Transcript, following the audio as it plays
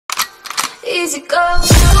easy go.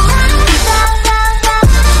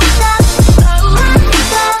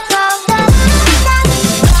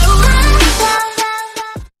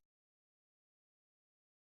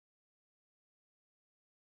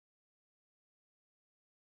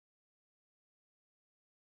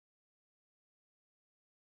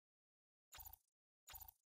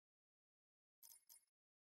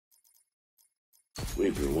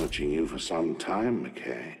 We've been watching you for some time,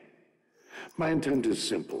 McKay. My intent is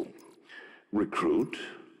simple. Recruit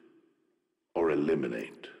or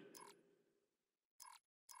eliminate.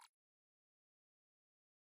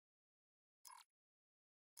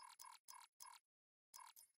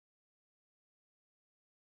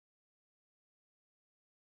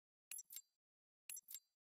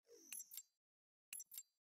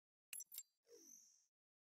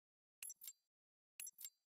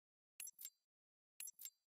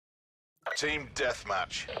 Team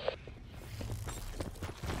deathmatch.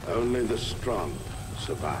 Only the strong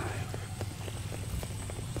survive.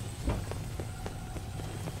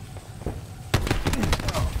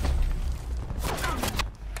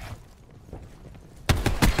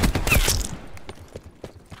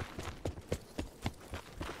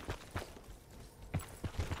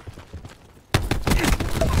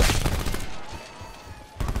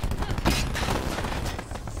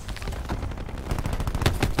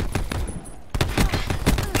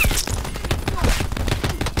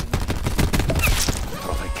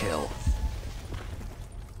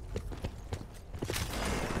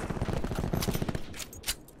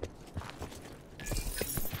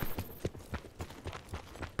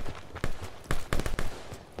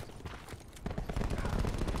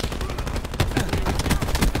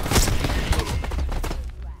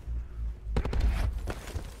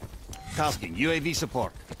 Tasking UAV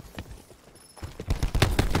support.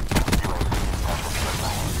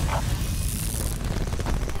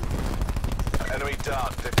 Enemy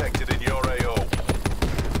dart detected in your AO.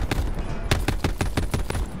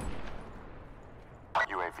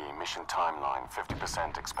 UAV mission timeline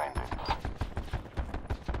 50% expanded.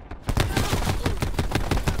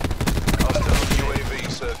 Hostile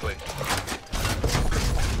UAV circling.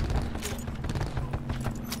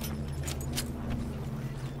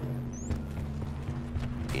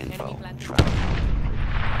 Info.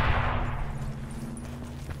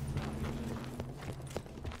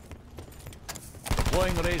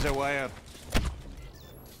 Deploying razor wire.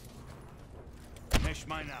 Mesh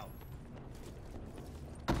mine out.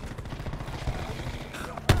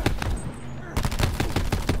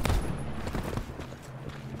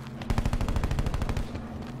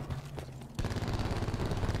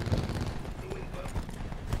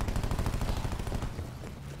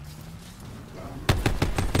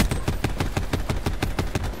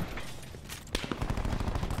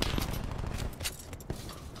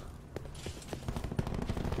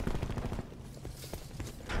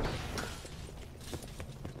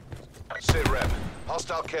 Sit rep.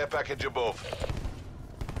 Hostile care package above.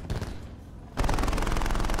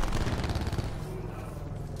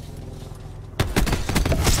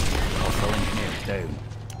 Hostile engineers down.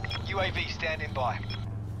 UAV standing by.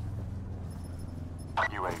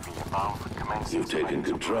 UAV above. Commencing. You've taken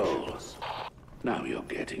control. Now you're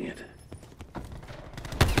getting it.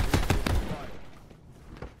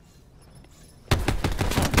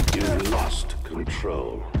 You lost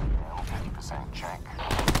control. 50% check.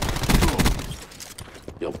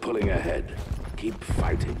 You're pulling ahead. Keep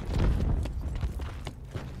fighting.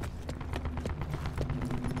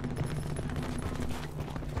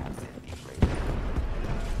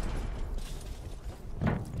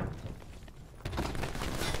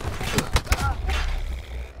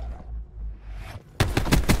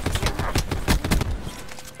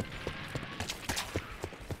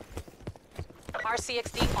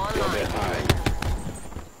 RCXD You're online. behind.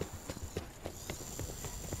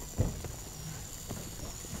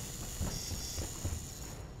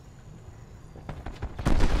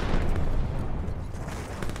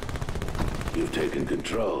 You've taken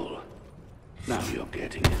control. Now you're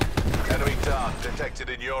getting it. Enemy dart detected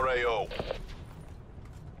in your AO.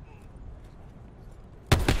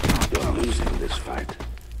 You're losing this fight.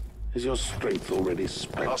 Is your strength already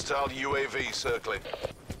spent? Hostile UAV circling.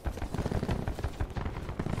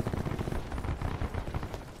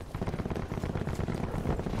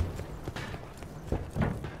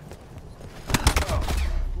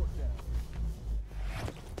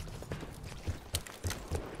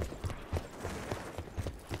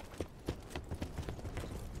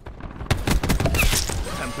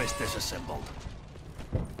 Tempest disassembled.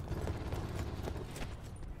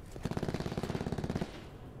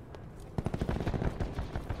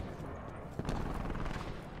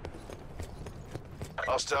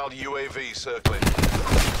 Hostile UAV circling.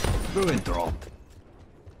 Ruin drop.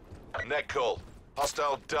 Net call.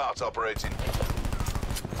 Hostile dart operating.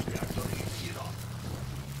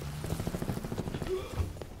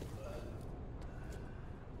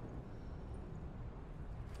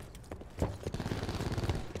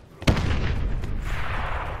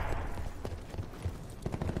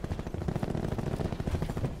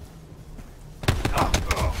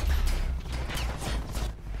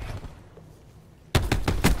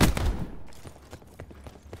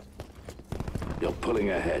 You're pulling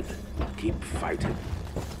ahead. Keep fighting.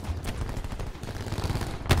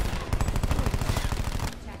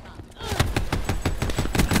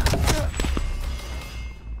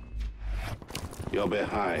 You're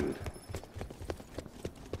behind.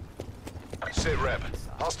 Sit rep.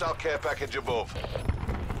 Hostile care package above.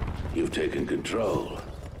 You've taken control.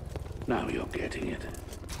 Now you're getting it.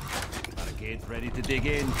 Barricade ready to dig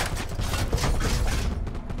in.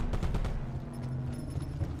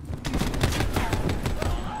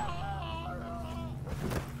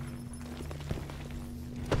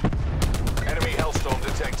 Enemy hellstorm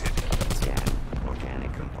detected.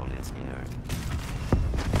 Organic components inert.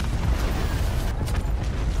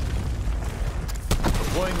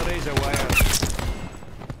 Deploying razor wire.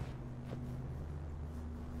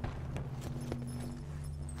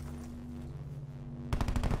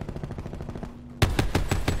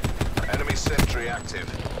 Enemy sentry active.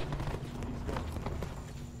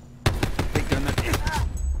 Big gun that in.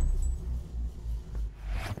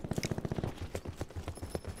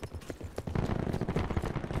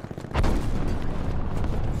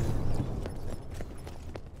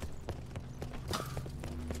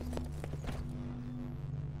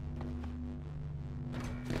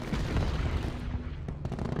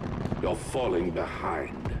 You're falling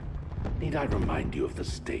behind. Need I remind you of the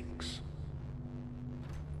stakes?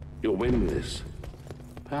 You'll win this.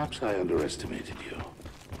 Perhaps I underestimated you.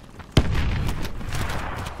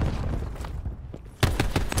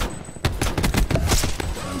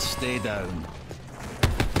 And stay down.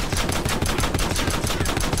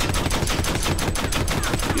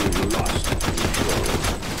 You've lost control.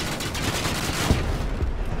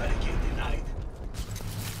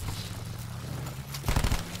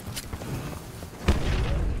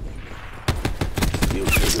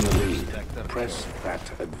 You've taken the lead. Press that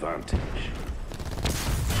advantage.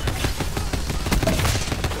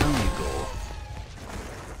 Down you go.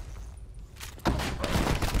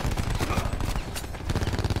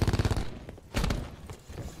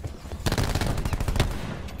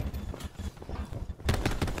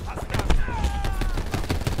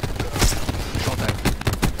 Shot out.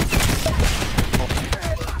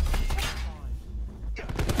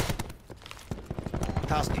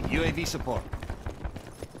 Tasking UAV support.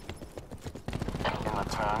 In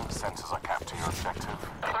return, sensors are capped to your objective.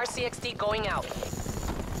 RCXD going out.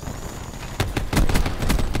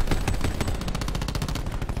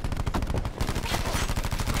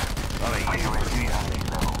 UAV at A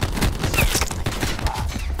level.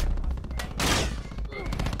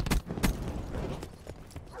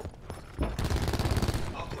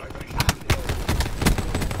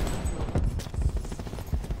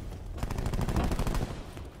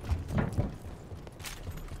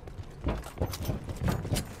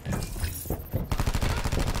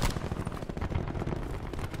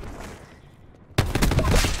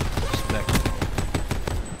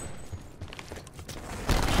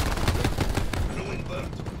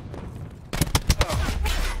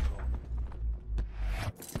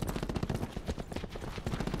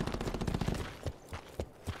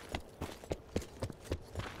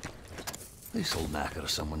 This'll knacker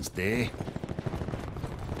someone's day.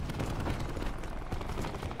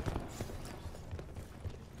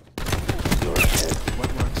 You're ahead.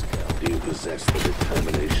 What works, Cal? Do you possess the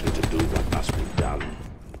determination to do what must be done?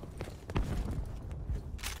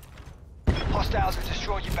 Hostiles have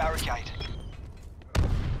destroyed your barricade.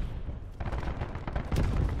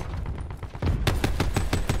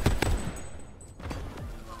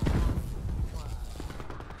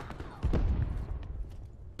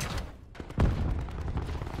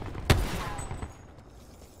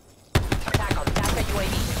 Attack on Data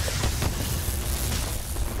UAV.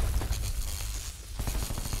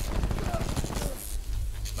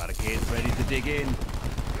 Barricade ready to dig in.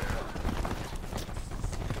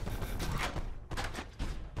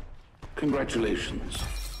 Congratulations.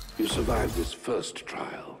 You survived this first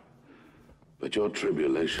trial. But your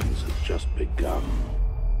tribulations have just begun.